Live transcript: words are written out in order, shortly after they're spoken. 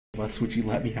us. Would you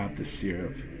let me have this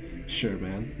syrup? Sure,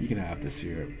 man. You can have this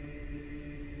syrup.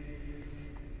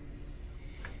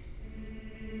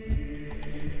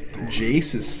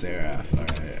 Jayce is Seraph.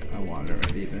 Alright, I want it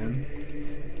already then.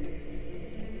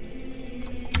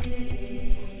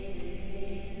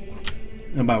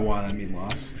 And by want, I mean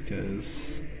lost,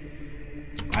 because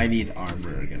I need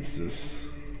armor against this.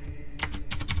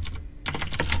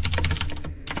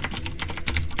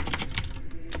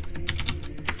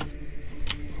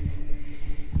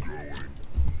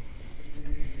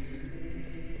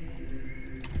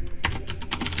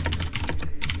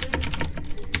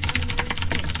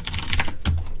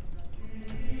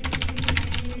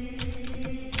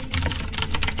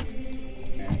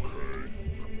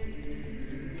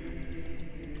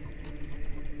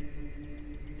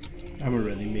 I'm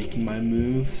already making my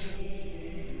moves.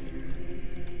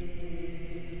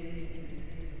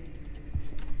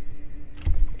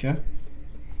 Okay.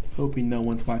 Hoping no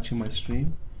one's watching my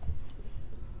stream.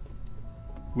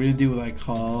 We're gonna do what I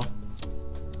call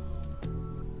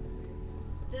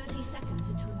 30 seconds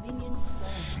until minions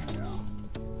spawn.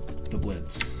 the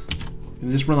blitz.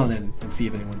 And just run on in and see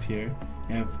if anyone's here.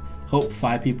 And hope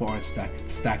 5 people aren't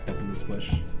stacked up in this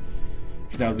bush.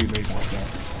 Because that would be very bad for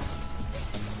us.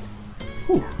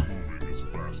 Whew.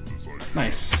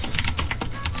 Nice.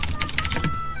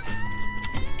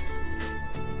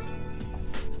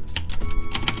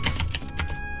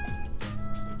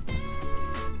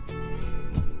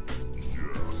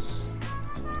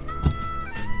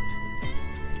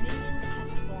 Minions have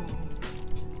spawned.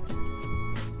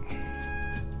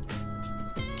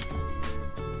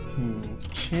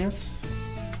 Chance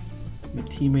my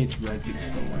teammate's red gets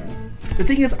stolen. The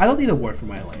thing is, I don't need a ward for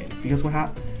my lane because what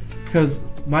happened? Because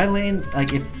my lane,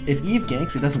 like if Eve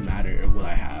ganks, it doesn't matter what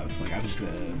I have. Like I'm just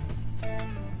gonna.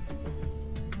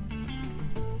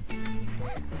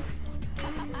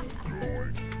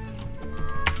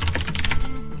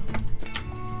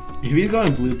 If he's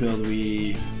going blue build,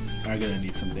 we are gonna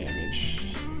need some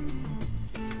damage.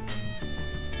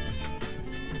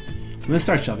 I'm gonna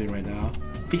start shoving right now.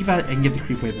 I think if I can get the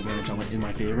creep wave advantage on in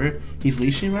my favor, he's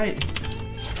leashing right.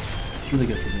 It's really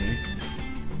good for me.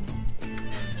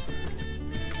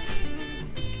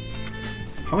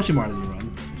 How much MR did you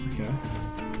run? Okay.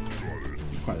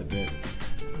 Quite a bit.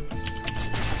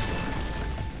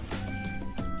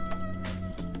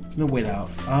 I'm gonna wait out.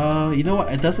 You know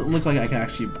what? It doesn't look like I can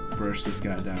actually burst this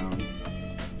guy down.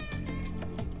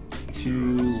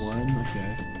 2, 1,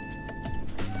 okay.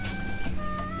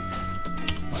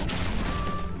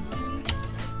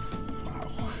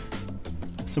 Wow.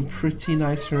 Some pretty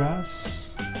nice harass.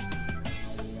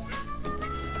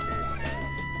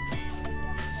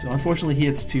 So unfortunately he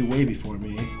hits 2 way before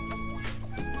me.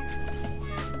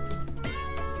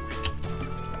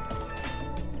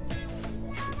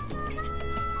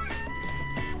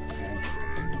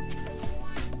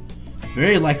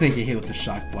 Very likely to get hit with the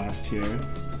shock blast here.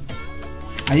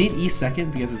 I need E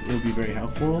second because it would be very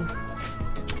helpful.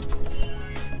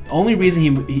 Only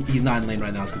reason he's not in lane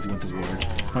right now is because he went to ward.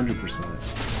 100%.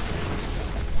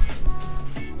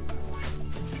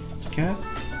 Okay.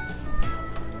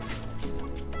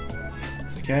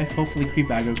 Okay, hopefully creep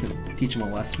aggro can teach him a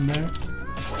lesson there.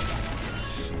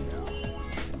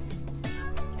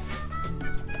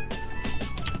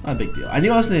 Not a big deal. I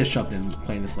knew I was gonna get shoved in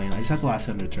playing this lane. I just have to last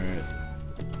hit under turret.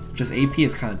 Just AP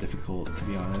is kind of difficult, to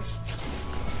be honest.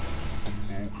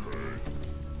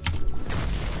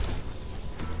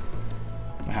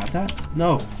 Do I have that?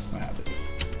 No, I have it.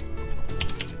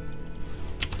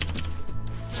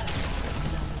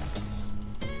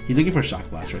 He's looking for a shock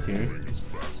blast right here.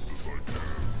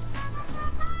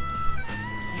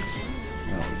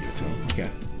 Okay,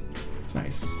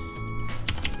 nice.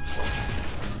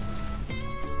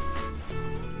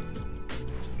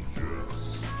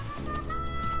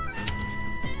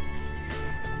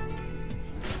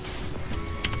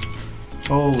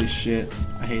 Holy shit,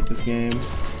 I hate this game.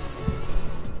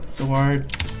 It's so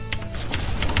hard.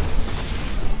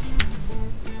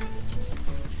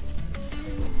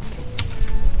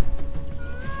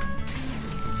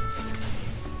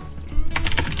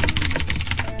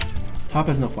 Top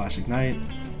has no flash ignite.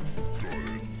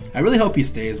 I really hope he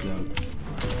stays though.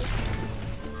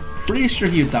 Pretty sure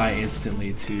he would die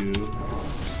instantly too.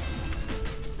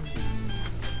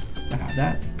 I have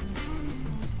that.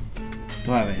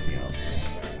 Don't have anything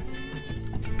else.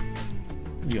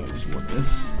 Yo, just want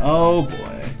this. Oh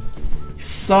boy.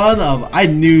 Son of... I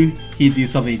knew he'd do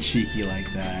something cheeky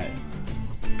like that.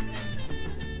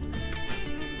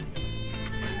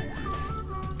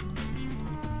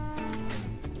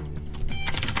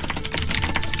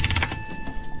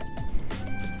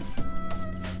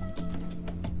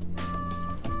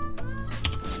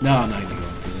 No, I'm not gonna go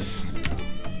for this.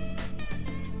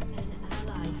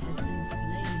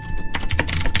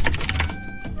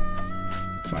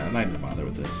 It's fine, I'm not gonna bother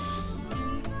with this.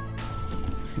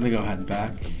 Just gonna go ahead and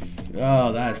back.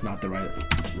 Oh, that is not the right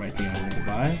thing I wanted to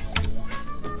buy.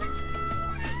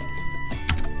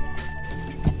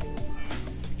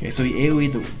 Okay, so he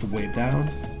AoE'd the wave down.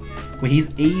 Wait, he's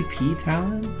AP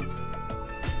Talon?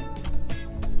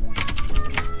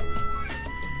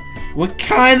 What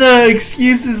kind of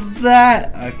excuse is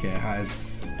that? Okay,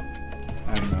 highs.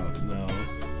 I have no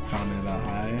comment about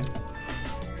high.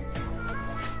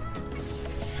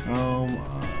 Come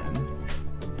on.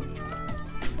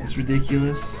 It's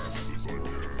ridiculous.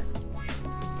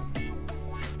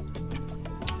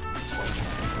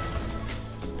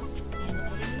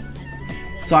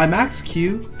 So I max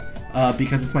Q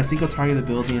because it's my single target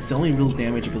ability. It's the only real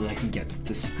damage ability I can get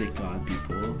to stick on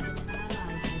people.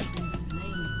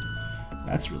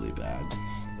 That's really bad.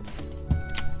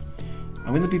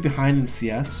 I'm gonna be behind in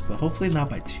CS, but hopefully not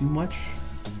by too much.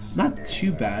 Not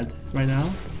too bad right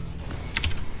now.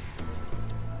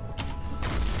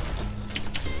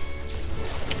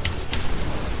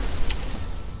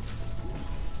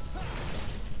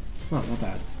 Not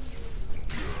bad.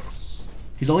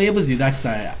 He's only able to do that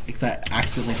because I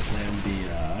accidentally slammed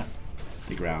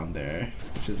the ground there,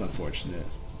 which is unfortunate.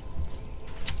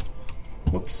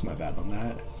 Whoops, my bad on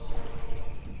that.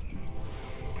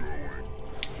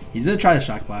 He's gonna try to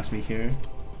shock blast me here.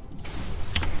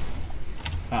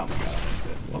 Oh my god, I missed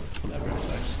it. Well, whatever, a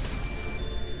sec.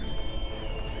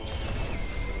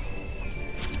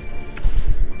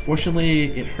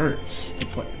 Fortunately, it hurts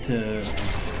to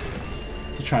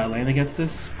try to land against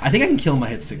this. I think I can kill him at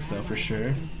hit 6 though, for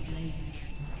sure. He's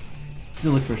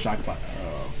gonna look for a shock blast.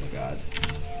 Oh my god.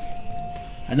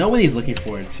 I know when he's looking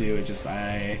for it too, it just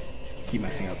I keep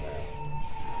messing up.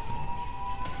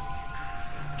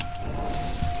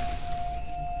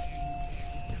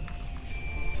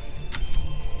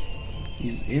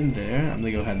 He's in there. I'm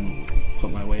gonna go ahead and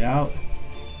put my way out.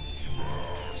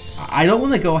 I don't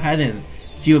want to go ahead and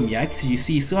Q him yet because you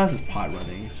see he still has his pot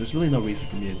running, so there's really no reason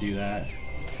for me to do that.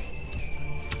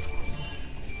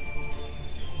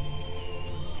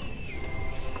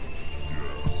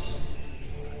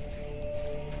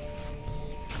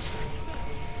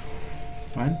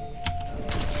 Fine.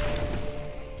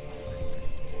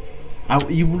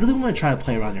 You really want to try to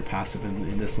play around your passive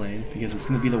in this lane because it's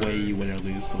going to be the way you win or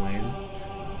lose the lane.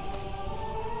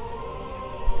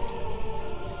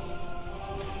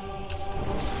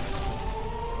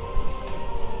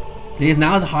 Because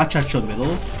now the hot shot show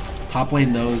middle, top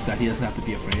lane knows that he doesn't have to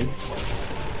be afraid.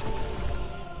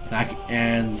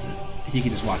 And he can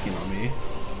just walk in on me.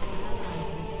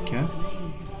 Okay.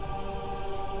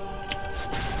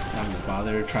 Not gonna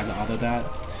bother trying to auto that.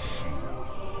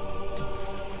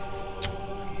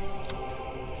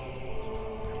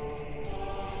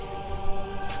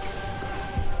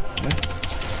 Okay.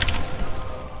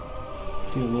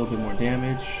 Do a little bit more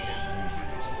damage.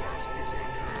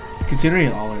 Considering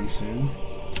it all in soon.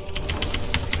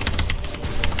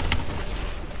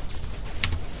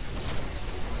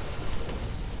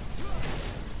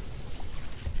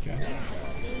 Okay.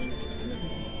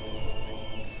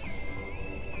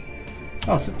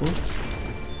 Oh, simple.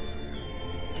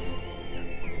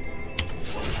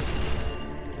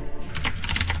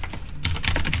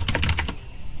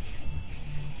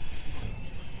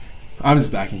 I'm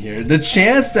just backing here. The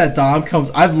chance that Dom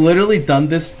comes, I've literally done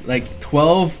this like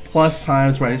 12 plus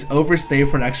times where I just overstay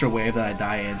for an extra wave that I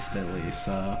die instantly.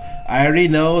 So I already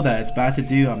know that it's bad to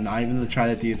do. I'm not even going to try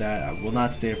to do that. I will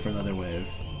not stay for another wave.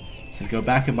 Just go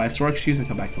back and buy Sork shoes and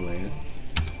come back to lane.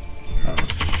 Oh.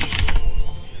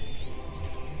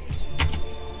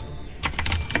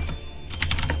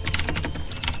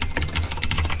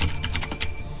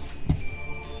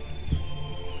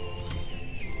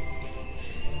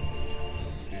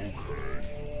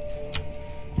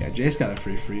 Jayce got a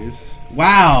free freeze.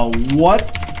 Wow,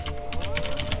 what?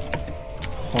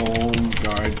 Home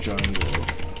guard jungle.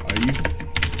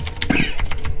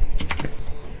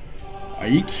 Are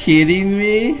you kidding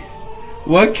me?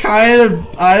 What kind of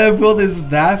item build is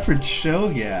that for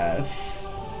Cho'Gath?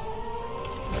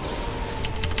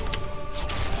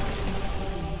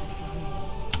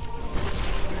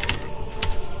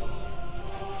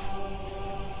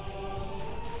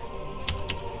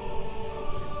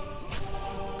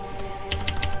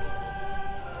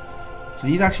 So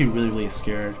he's actually really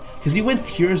scared. Because he went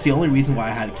tier is the only reason why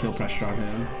I had kill pressure on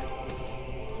him.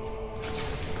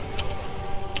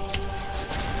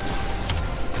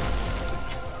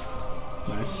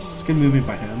 Nice. Good movement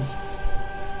by him.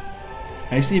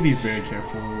 I just need to be very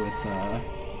careful with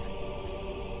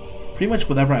pretty much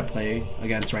whatever I play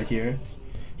against right here.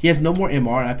 He has no more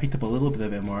MR, and I picked up a little bit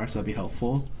of MR, so that'd be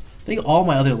helpful. I think all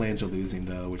my other lanes are losing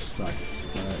though, which sucks,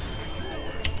 but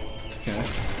it's okay.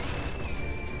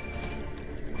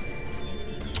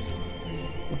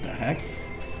 What the heck?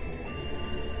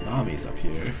 Nami's up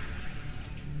here.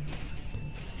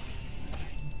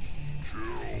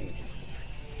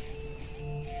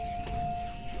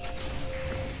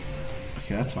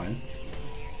 Okay, that's fine.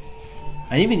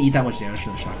 I didn't even eat that much damage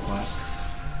from the shock blast.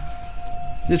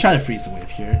 Just try to freeze the wave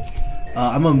here.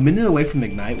 I'm a minute away from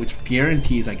Ignite, which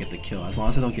guarantees I get the kill, as long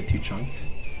as I don't get too chunked.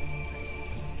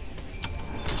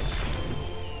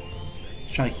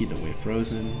 Just try to keep the wave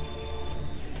frozen.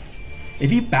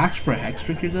 If he backs for a Hex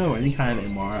Drinker though, or any kind of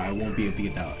MR, I won't be able to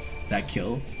get that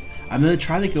kill. I'm gonna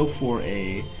try to go for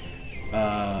a...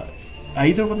 I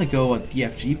either want to go a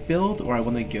DFG build, or I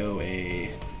want to go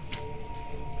a...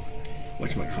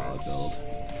 whatchamacallit build.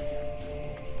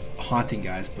 Haunting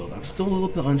Guys build. I'm still a little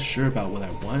bit unsure about what I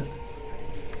want.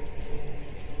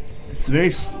 It's very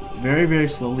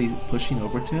slowly pushing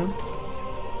over to him,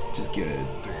 which is good.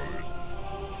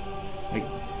 Like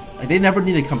they never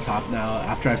need to come top now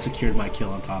after I've secured my kill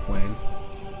on top lane.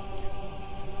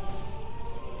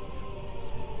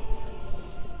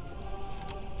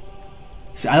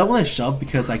 See, I don't want to shove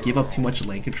because I give up too much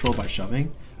lane control by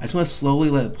shoving. I just want to slowly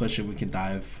let it push and we can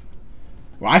dive.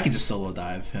 Or I could just solo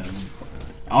dive him.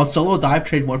 I'll solo dive,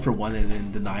 trade 1 for 1, and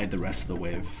then deny the rest of the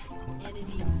wave.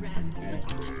 Enemy rampage.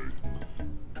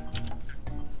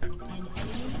 An enemy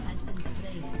has been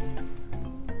slain.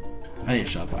 I need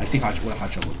to shove. I see what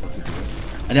Hotshot wants to do.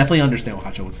 I definitely understand what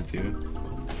Hotshot wants to do.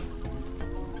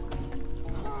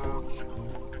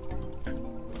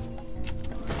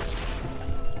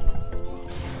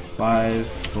 Five,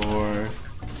 4.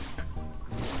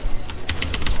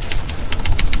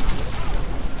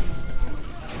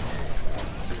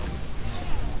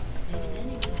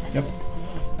 Yep.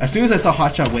 As soon as I saw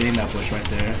Hotshot waiting in that bush right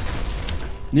there,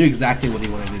 knew exactly what he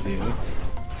wanted to do.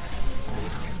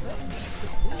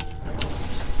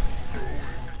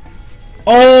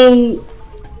 Oh!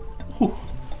 Whew.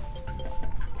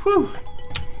 Whew.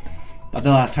 Thought the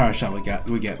last tower shot would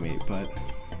get me, but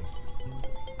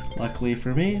luckily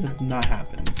for me, that did not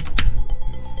happen.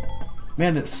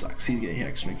 Man, that sucks. He's getting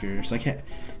Hex Drinker, so I can't.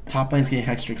 Top lane's getting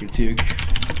Hex Drinker too.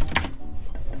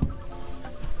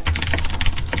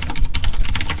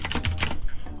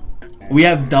 We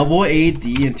have double AD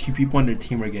and 2 people on their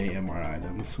team are getting MR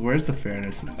items. Where's the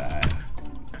fairness in that?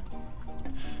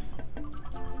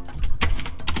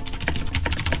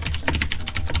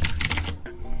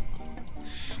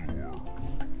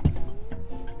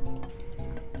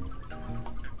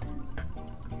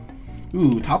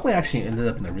 Ooh, top lane actually ended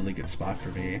up in a really good spot for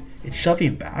me. It's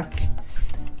shoving back.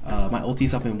 My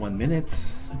ulti's up in 1 minute.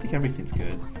 I think everything's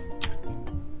good.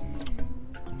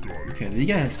 Okay, did he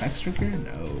get his Hex Drinker?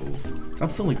 No. So I'm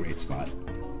still in a great spot.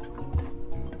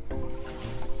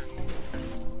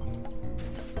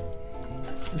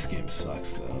 This game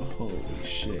sucks though. Holy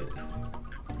shit.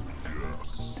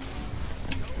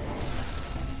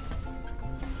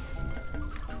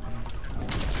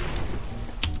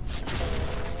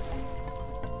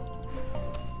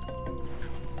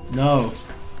 No.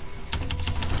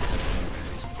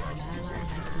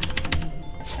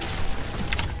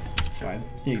 It's fine.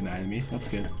 He ignited me. That's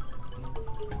good.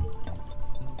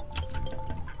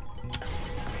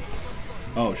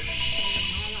 Oh It's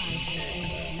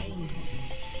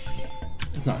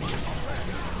not good.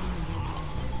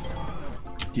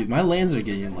 Dude, my lanes are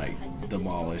getting like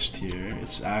demolished here.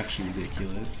 It's actually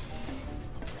ridiculous.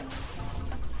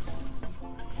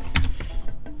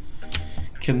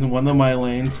 Can one of my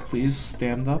lanes please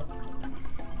stand up?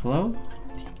 Hello?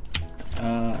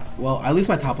 Well, I lose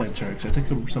my top lane Turks. I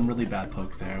took some really bad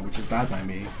poke there, which is bad by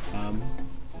me. Your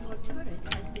turret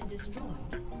has been destroyed.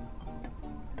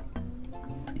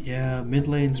 Yeah, mid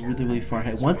lane's really far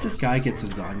ahead. Once this guy gets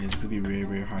his Zanya, it's gonna be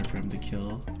very hard for him to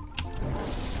kill.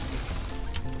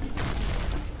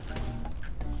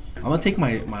 I'm gonna take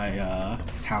my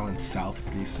talents south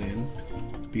pretty soon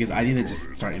because I need to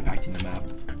just start impacting the map.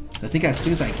 I think as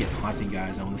soon as I get Haunting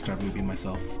Guys, I want to start moving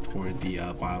myself toward the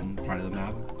bottom part of the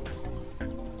map.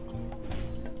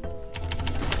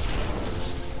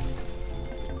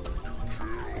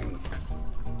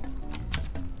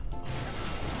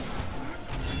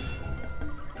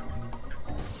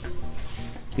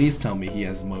 Please tell me he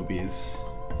has Mobies.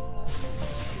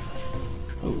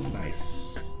 Oh,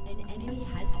 nice. An enemy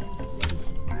has been slain.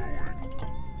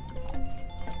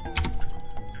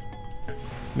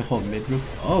 Let me hold mid group.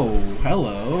 Oh,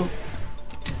 hello.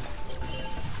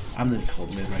 I'm gonna just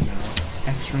hold mid right now.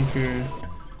 Hex Drinker.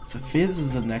 So Fizz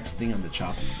is the next thing on the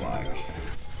chopping block.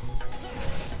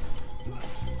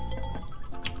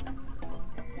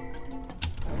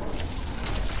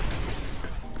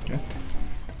 Okay.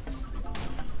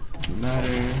 Doesn't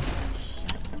matter.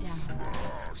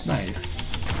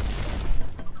 Nice.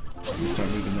 Let's start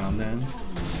moving down then.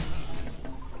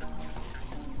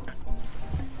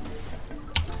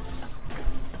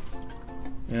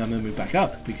 And I'm gonna move back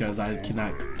up because I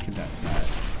cannot contest that.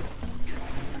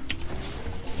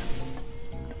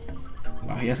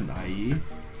 Wow, he has an IE.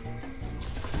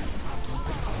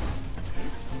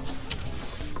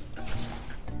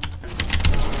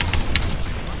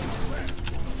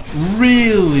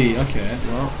 Really? Okay,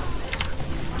 well.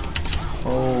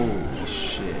 Holy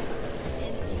shit.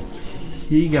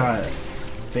 He got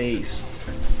faced.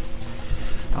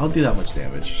 I don't do that much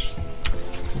damage.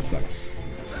 It sucks.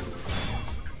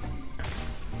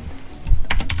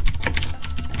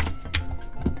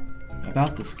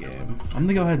 About this game, I'm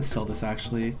gonna go ahead and sell this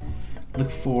actually.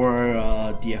 Look for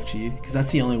DFG, because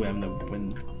that's the only way I'm gonna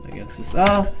win against this.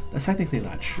 That's technically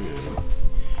not true.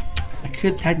 I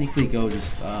could technically go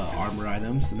just armor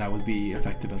items, and that would be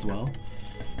effective as well.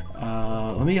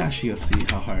 Let me actually go see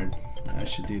how hard I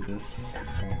should do this.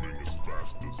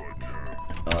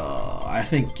 I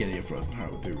think getting a frozen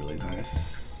heart would be really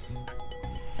nice.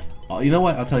 You know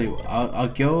what? I'll tell you. I'll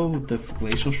go with the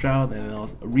glacial shroud, and then I'll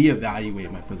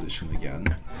reevaluate my position again.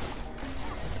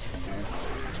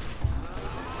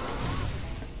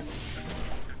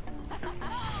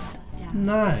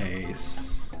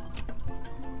 Nice.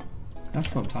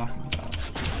 That's what I'm talking about.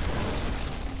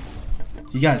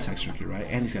 You got a texture here, right?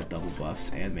 And he's got double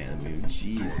buffs and mana moon.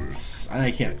 Jesus,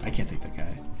 I can't take that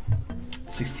guy.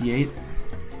 68.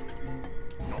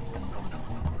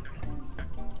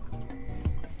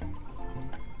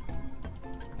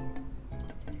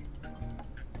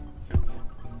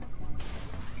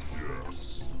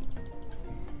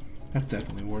 That's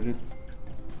definitely warded.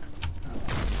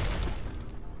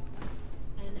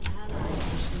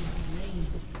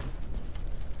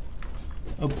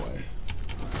 Oh boy.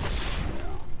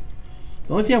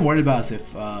 The only thing I'm worried about is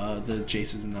if the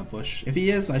Jayce is in that bush. If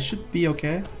he is, I should be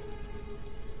okay.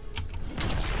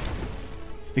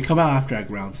 They come out after I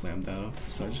ground slam though,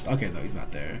 so just okay. No, he's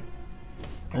not there.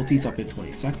 Ulti's up in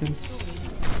 20 seconds.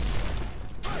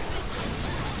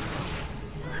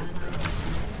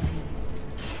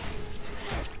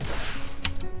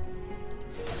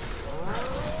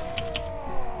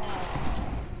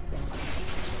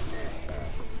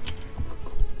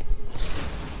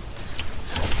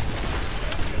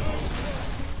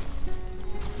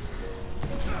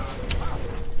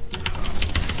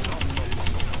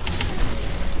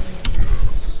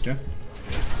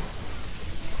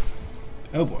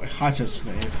 Oh boy, hot judge is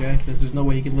okay, because there's no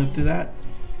way he can live through that.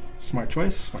 Smart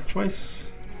choice, smart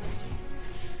choice.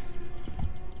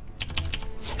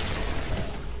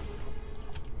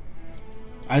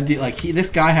 I do like this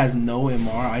guy has no MR.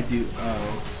 I do.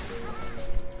 Oh.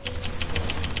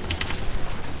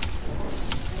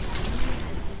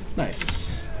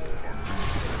 Nice.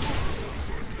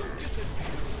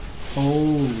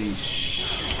 Holy shit.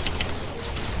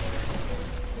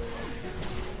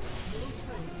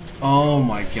 Oh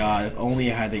my god, if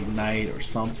only I had Ignite or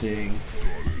something.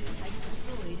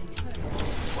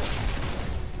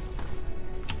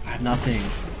 I have nothing.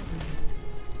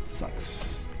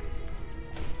 Sucks.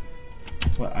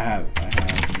 What I have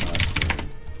nothing.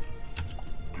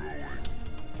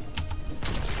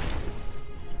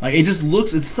 Like it just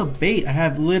looks, it's the bait. I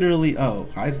have literally, oh,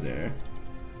 Kai's there.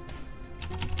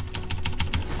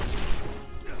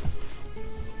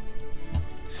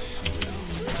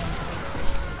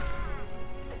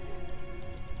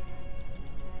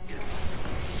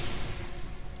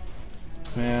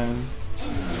 Man.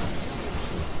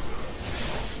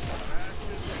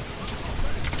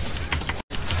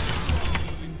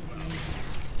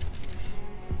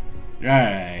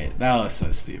 Alright, that was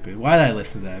so stupid. Why did I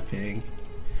listen to that ping?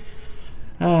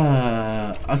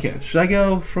 Okay, should I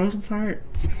go Frozen Heart?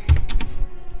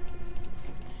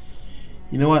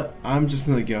 You know what? I'm just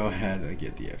gonna go ahead and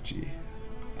get the FG.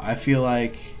 I feel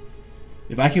like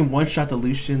if I can one-shot the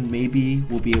Lucian, maybe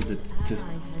we'll be able to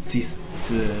do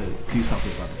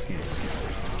something about this game.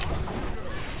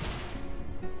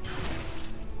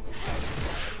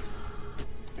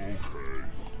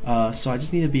 So I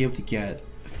just need to be able to get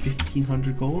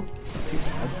 1,500 gold. That's not too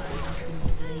bad.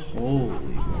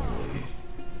 Holy moly.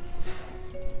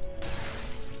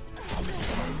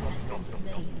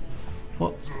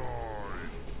 Well,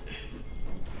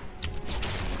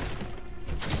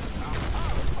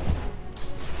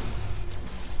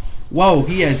 whoa,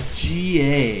 he has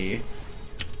GA.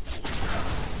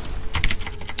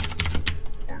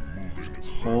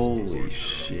 Holy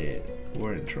shit,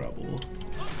 we're in trouble.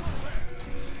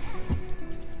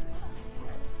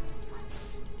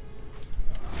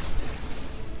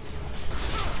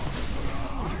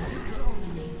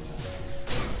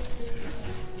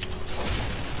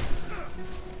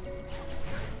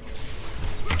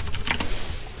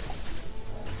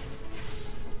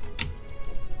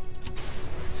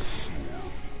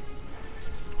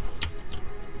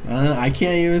 I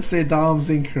can't even say Dom's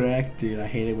incorrect, dude. I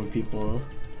hate it when people...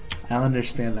 I don't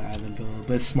understand the island build,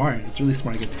 but it's smart. It's really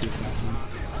smart against 2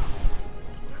 assassins.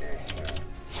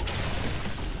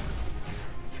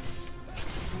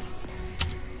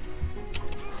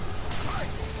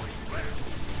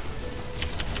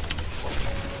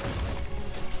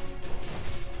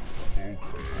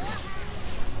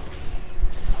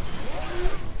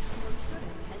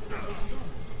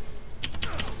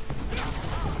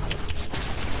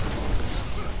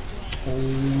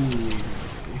 Holy.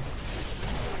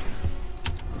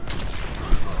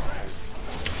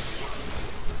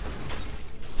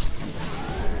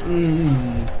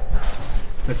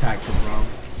 The attack was wrong.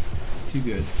 Too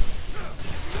good.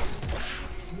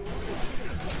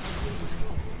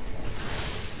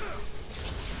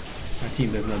 My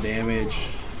team does no damage.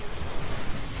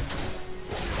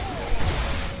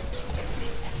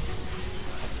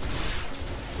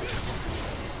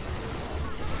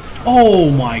 Oh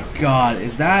my god,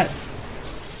 is that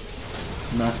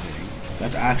nothing?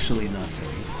 That's actually nothing.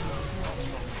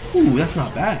 Ooh, that's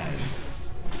not bad.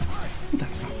 Ooh,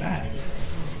 that's not bad.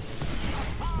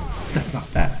 That's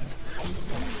not bad.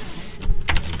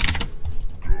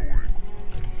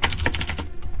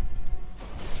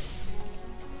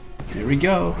 Here we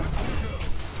go.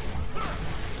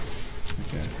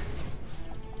 Okay.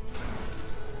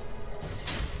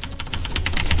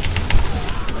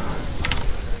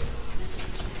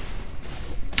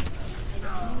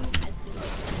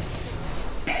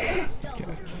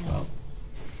 Well,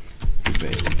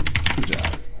 good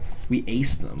job. We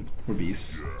aced them. We're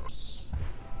beasts.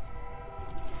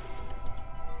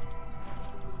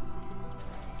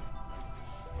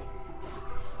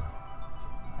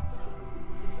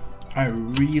 I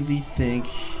really think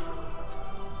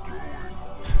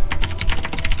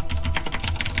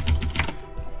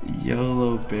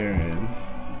YOLO Baron.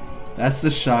 That's the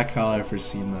shot caller for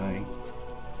C9.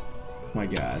 My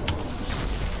god.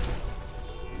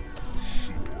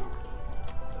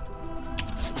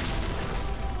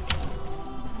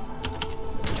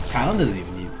 Talon doesn't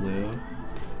even need blue.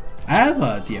 I have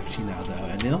a DFG now though,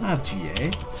 and they don't have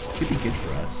GA. Could be good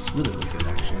for us. Really, really good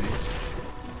actually.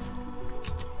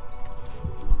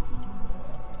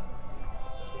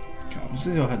 Okay, I'm just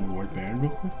gonna go ahead and ward Baron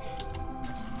real quick.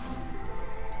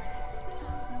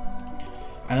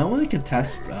 I don't want to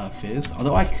contest Fizz,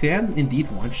 although I can indeed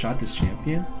one-shot this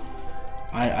champion.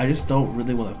 I just don't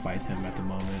really want to fight him at the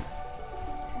moment.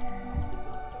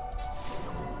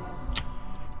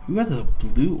 Who has a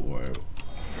blue orb?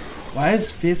 Why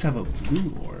does Fizz have a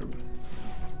blue orb?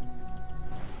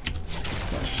 That's a good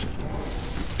question.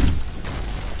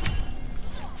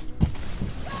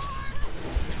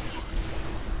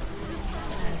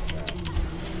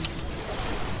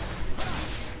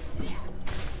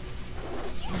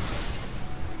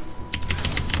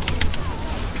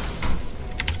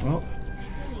 Well.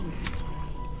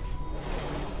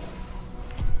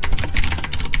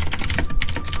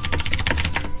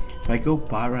 If I go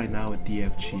bot right now with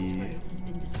DFG,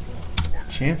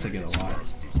 chance I get a lot.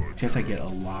 Chance I get a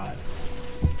lot.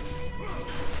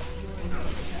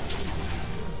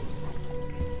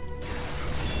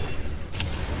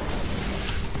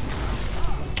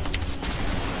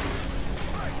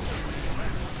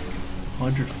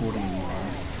 $140 more.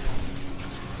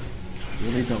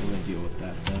 Really don't want to deal with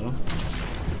that though.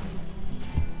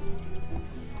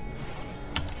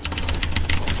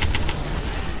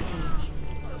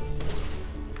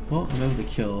 Well, I'm able to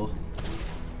kill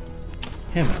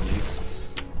him at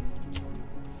least.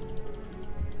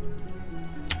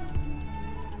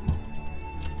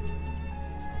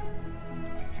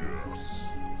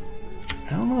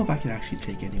 I don't know if I can actually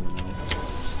take anyone else.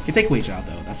 I can take Wei Zhao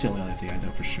though. That's the only other thing I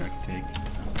know for sure I can take.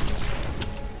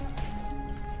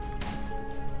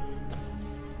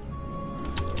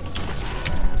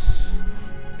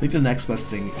 I think the next best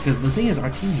thing, because the thing is our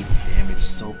team needs damage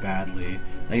so badly.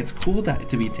 Like it's cool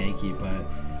to be tanky, but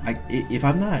if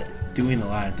I'm not doing a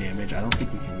lot of damage, I don't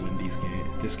think we can win this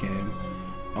game.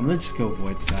 I'm gonna just go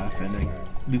Void Staff and then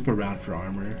loop around for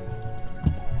armor.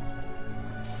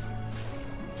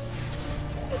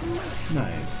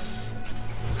 Nice.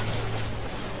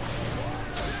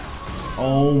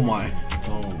 Oh my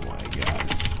god.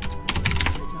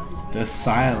 The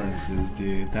silences,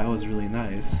 dude. That was really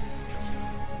nice.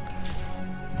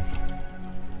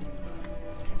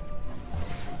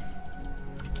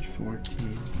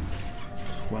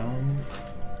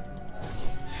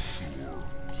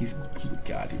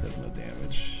 God, he does no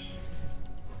damage.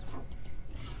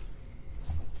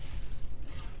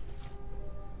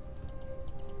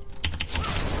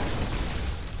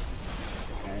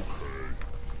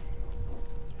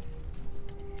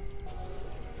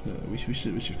 No, we should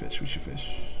fish. We should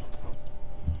fish.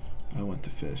 I want to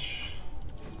fish.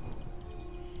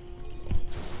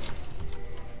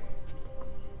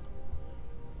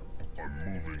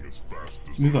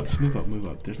 Just move up. Just move up. Move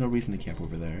up. There's no reason to camp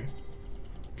over there.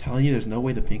 Telling you, there's no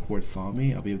way the pink ward saw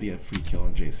me. I'll be able to get a free kill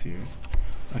on Jayce here.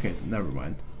 Okay, never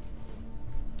mind.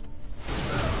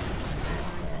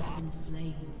 Has been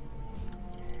slain.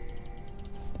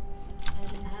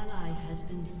 An ally has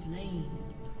been slain.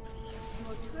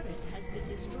 Your turret has been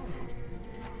destroyed.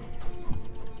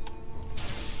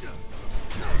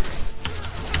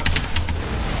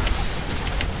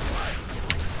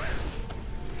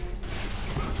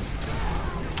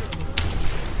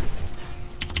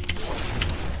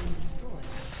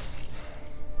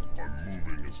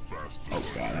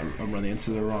 I'm running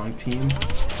into the wrong team.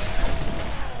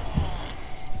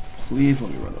 Please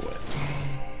let me run away.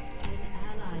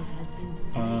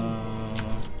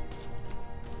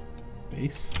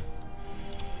 Base.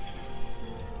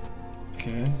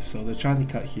 Okay, so they're trying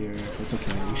to cut here. It's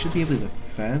okay. We should be able to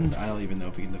defend. I don't even know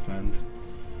if we can defend.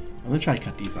 I'm gonna try to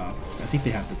cut these off. I think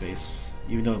they have the base,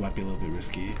 even though it might be a little bit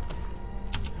risky.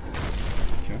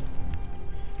 Okay.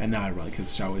 And now I run because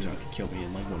Xiao Wei Zhao can kill me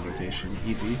in like one rotation.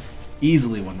 Easy.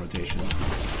 Easily one rotation.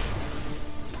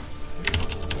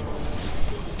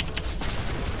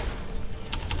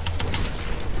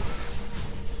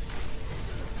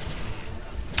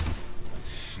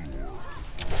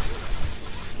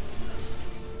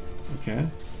 Okay.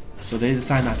 So they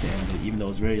decided not to end it, even though it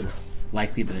was very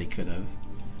likely that they could have.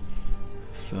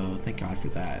 So thank God for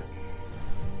that.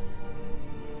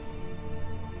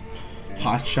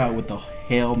 Hot shot with the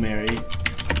Hail Mary.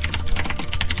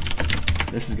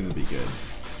 This is gonna be good.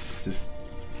 Just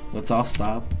let's all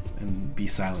stop and be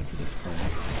silent for this play.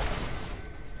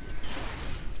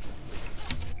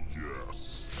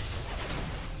 Yes.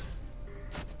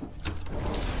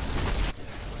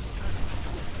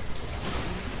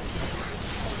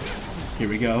 Here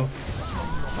we go.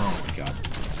 Oh my God.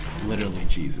 Literally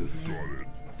Jesus. An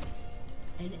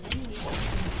enemy has been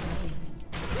slain.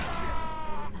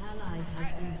 An ally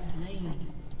has been slain.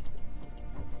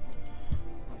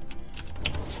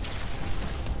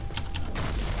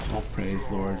 All praise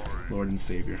Lord and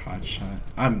Savior Hotshot.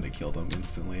 I'm gonna kill them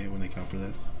instantly when they come for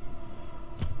this.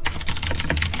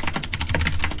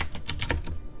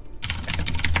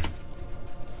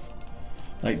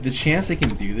 Like the chance they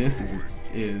can do this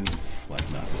is like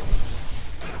nothing.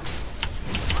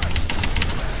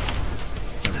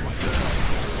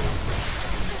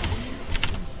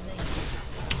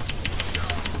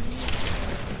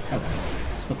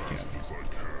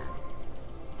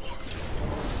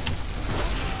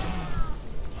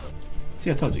 See,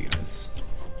 I told you guys.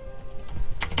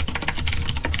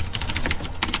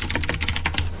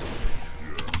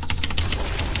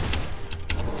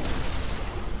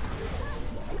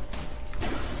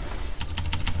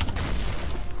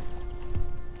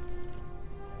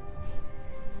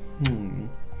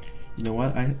 You know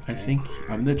what? I think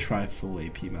I'm gonna try full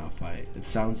AP Malphite. It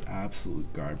sounds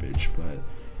absolute garbage, but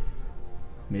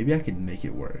maybe I can make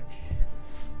it work.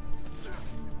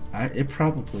 It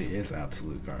probably is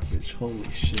absolute garbage. Holy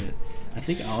shit. I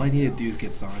think all I need to do is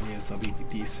get Zarya, so I'll be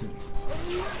decent.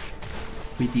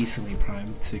 Be decently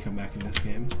primed to come back in this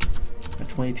game. At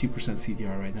 22%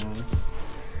 CDR right now.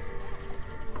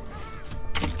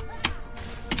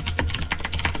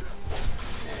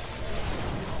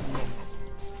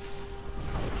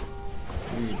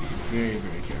 Very,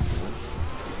 very careful.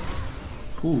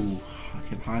 Ooh, I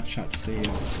can hotshot save.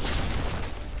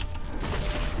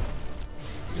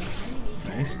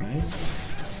 Nice, nice.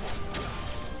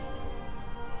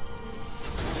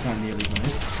 Not nearly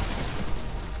nice.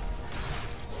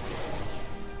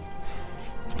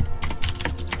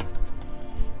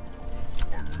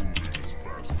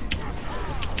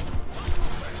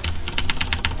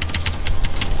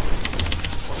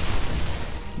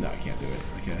 No, I can't do it.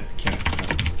 Okay, can't.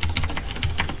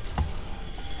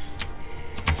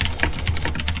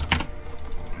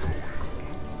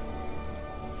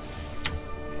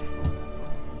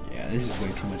 This is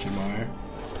way too much MR.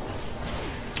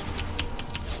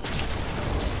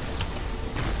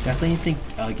 Definitely think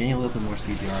getting a little bit more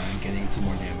CDR and getting some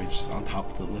more damage is on top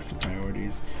of the list of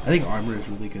priorities. I think armor is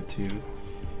really good too.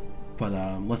 But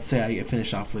let's say I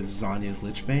finish off with Zhonya's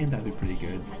Lichbane, that'd be pretty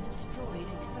good.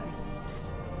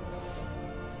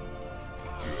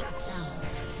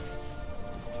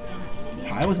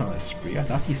 I was on a spree. I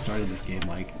thought he started this game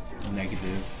like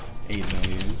negative 8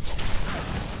 million.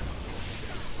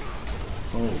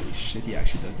 Holy shit, he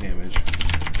actually does damage.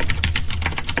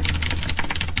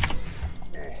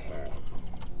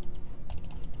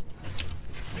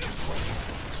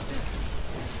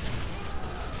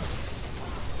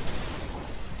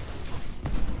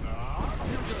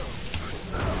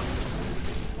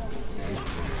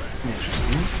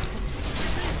 Interesting.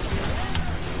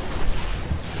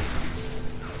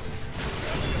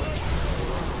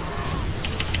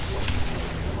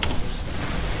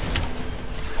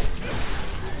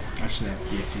 I shouldn't have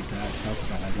PFG'd that. That was a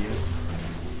bad idea.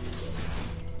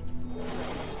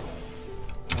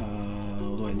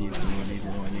 What do I need? What do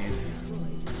I need?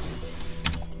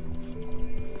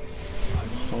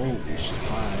 Holy shit,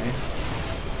 high.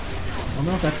 I don't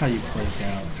know if that's how you play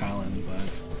Talon, but...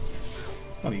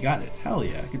 Oh, you got it. Hell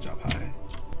yeah. Good job, High.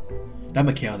 That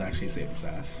Mikhail's actually saved his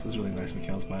ass. It was really nice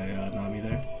Mikhail's by Nami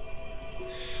there.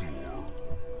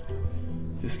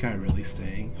 This guy really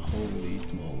staying. Holy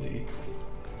moly.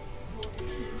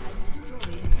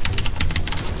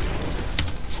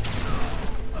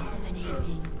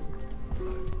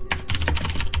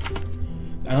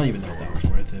 I don't even know if that was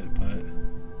worth it, but...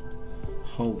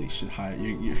 Holy shit, High.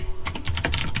 You're...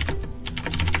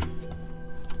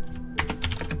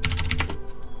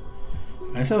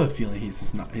 I just have a feeling he's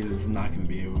just not going to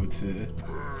be able to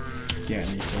get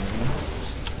anything.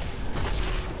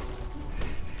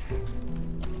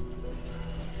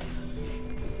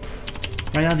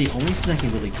 Right now, the only thing that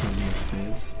can really kill me is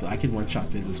Fizz, but I can one-shot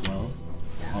Fizz as well.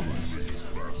 Almost.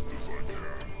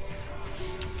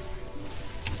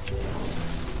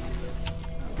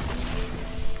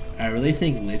 I really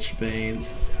think Lichbane,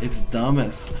 it's dumb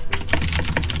as...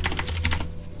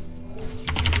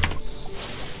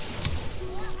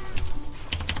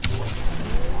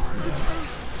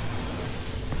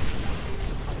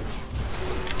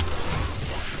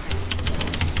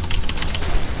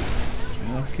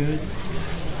 That's good.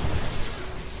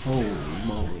 Holy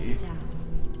moly.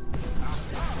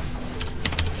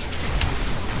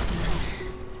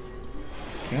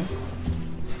 Okay.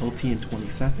 Ulti in 20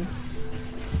 seconds.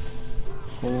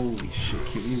 Holy shit,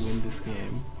 can we win this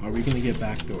game? Are we gonna get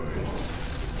backdoored?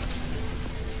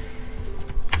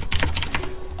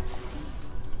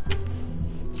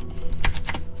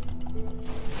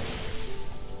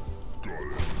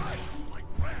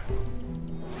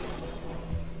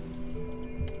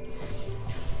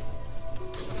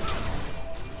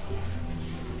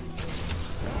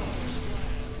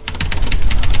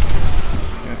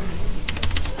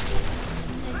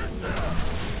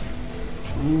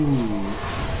 Ooh.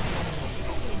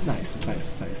 Nice,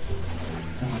 nice, nice.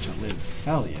 And watch out lives.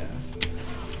 Hell yeah.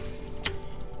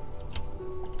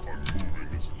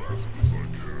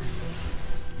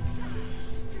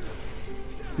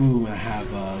 Ooh, I have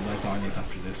lasagnas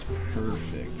after this.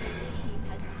 Perfect.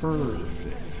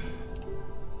 Perfect.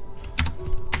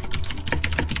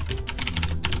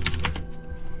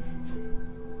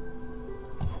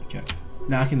 Okay.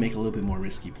 Now I can make a little bit more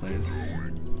risky plays.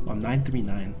 Well,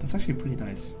 939. That's actually pretty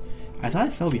nice. I thought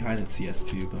I fell behind in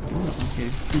CS2, but I'm doing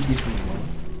okay. Pretty decent well.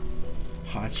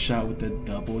 Hot shot with the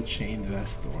double chain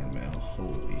vest Thornmail.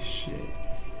 Holy shit.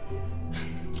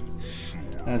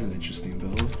 That's an interesting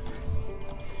build.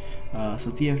 So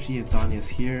DFG and Zhonya's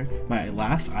here. My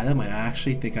last item, I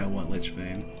actually think I want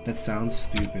Lichbane. That sounds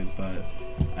stupid, but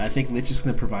I think Lich is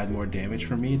going to provide more damage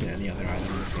for me than any other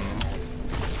item in this game.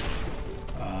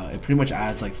 It pretty much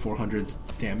adds like 400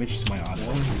 damage to my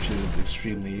auto, which is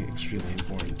extremely, extremely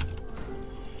important.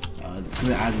 It's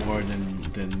going to add more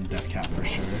than Death Cap for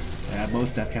sure. At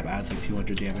most, Death Cap adds like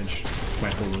 200 damage to my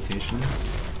full rotation.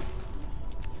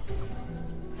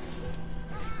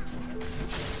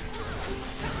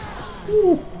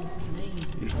 Ooh.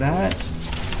 Is that?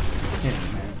 Yeah,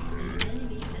 man.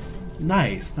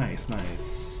 Nice, nice,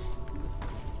 nice.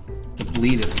 The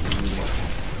bleed is really...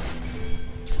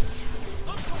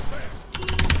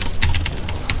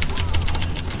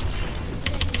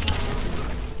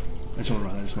 I just want to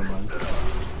run, I just want to run.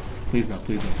 Please no,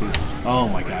 please no, please no. Oh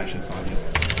my gosh, I saw it.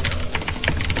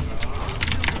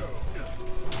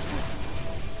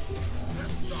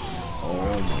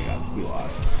 Oh my god, we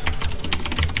lost.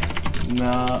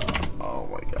 No. Oh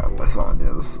my god, my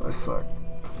Zhonya's. I suck.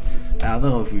 I don't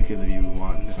know if we could have even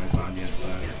won if I Zhonya,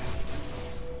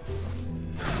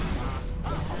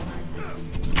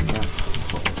 but...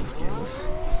 game is...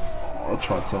 I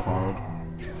tried so hard.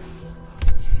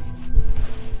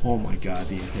 Oh my god,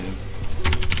 the inhib.